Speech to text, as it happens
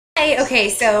Hi, okay,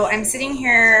 so I'm sitting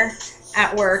here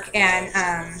at work and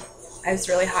I was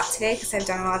really hot today because I've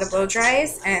done a lot of blow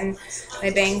dries and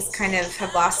my bangs kind of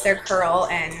have lost their curl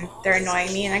and they're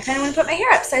annoying me and I kind of want to put my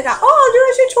hair up. So I thought, oh, I'll do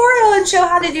a tutorial and show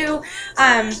how to do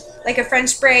like a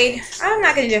French braid. I'm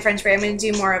not going to do a French braid, I'm going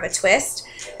to do more of a twist.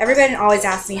 Everybody always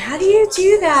asks me, how do you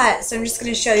do that? So I'm just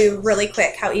going to show you really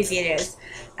quick how easy it is.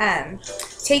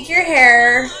 Take your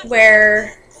hair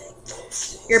where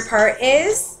your part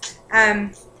is.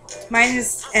 Mine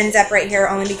ends up right here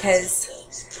only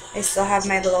because I still have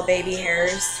my little baby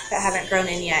hairs that haven't grown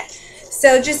in yet.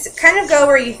 So just kind of go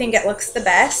where you think it looks the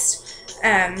best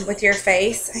with your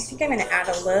face. I think I'm going to add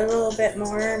a little bit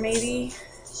more maybe.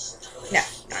 No,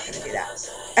 not going to do that.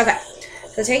 Okay,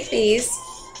 so take these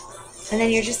and then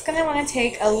you're just going to want to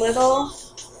take a little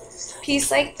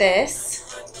piece like this.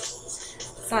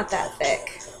 It's not that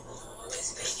thick.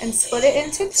 And split it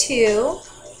into two.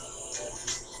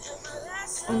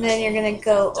 And then you're going to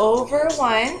go over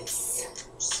once,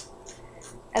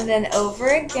 and then over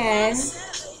again,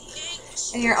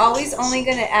 and you're always only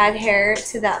going to add hair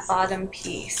to that bottom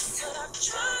piece.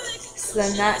 So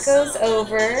then that goes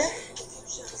over,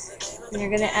 and you're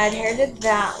going to add hair to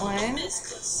that one,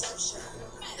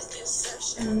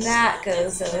 and that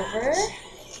goes over,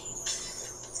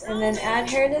 and then add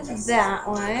hair to that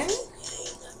one,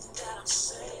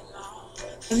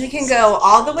 and you can go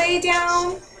all the way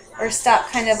down, or stop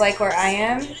kind of like where I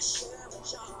am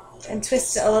and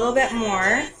twist it a little bit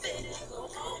more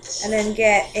and then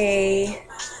get a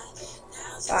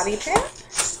bobby pin,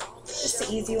 just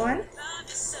an easy one.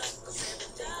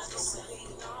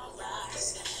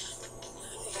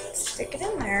 Stick it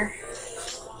in there.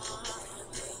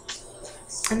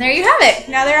 And there you have it.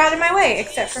 Now they're out of my way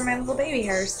except for my little baby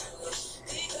hairs.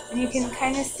 And you can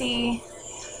kind of see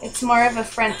it's more of a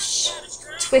French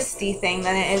twisty thing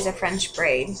than it is a French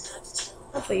braid.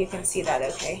 Hopefully you can see that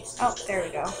okay. Oh, there we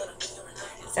go.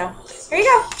 So, there you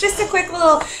go. Just a quick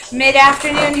little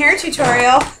mid-afternoon hair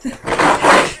tutorial.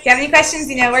 If you have any questions,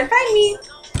 you know where to find me.